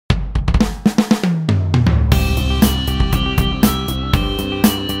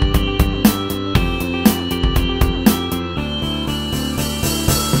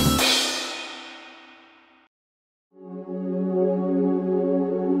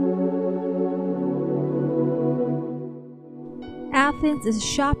Athens is a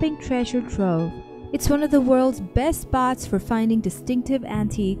shopping treasure trove. It's one of the world's best spots for finding distinctive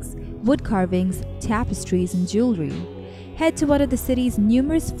antiques, wood carvings, tapestries, and jewelry. Head to one of the city's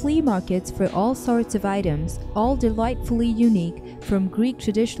numerous flea markets for all sorts of items, all delightfully unique, from Greek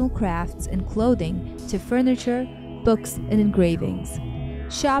traditional crafts and clothing to furniture, books, and engravings.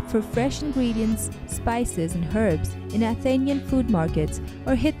 Shop for fresh ingredients, spices, and herbs in Athenian food markets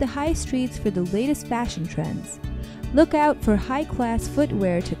or hit the high streets for the latest fashion trends. Look out for high-class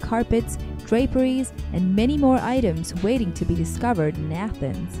footwear to carpets, draperies, and many more items waiting to be discovered in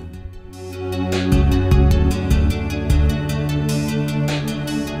Athens.